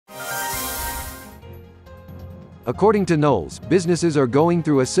According to Knowles, businesses are going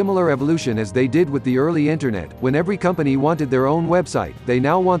through a similar evolution as they did with the early internet. When every company wanted their own website, they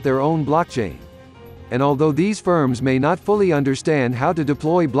now want their own blockchain. And although these firms may not fully understand how to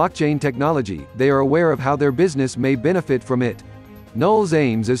deploy blockchain technology, they are aware of how their business may benefit from it. Knowles'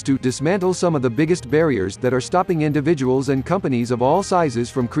 aims is to dismantle some of the biggest barriers that are stopping individuals and companies of all sizes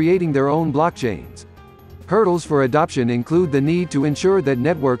from creating their own blockchains. Hurdles for adoption include the need to ensure that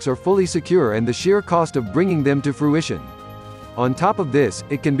networks are fully secure and the sheer cost of bringing them to fruition. On top of this,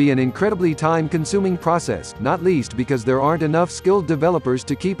 it can be an incredibly time-consuming process, not least because there aren't enough skilled developers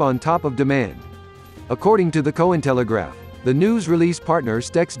to keep on top of demand. According to the Cointelegraph, the news release partner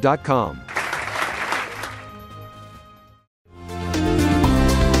stex.com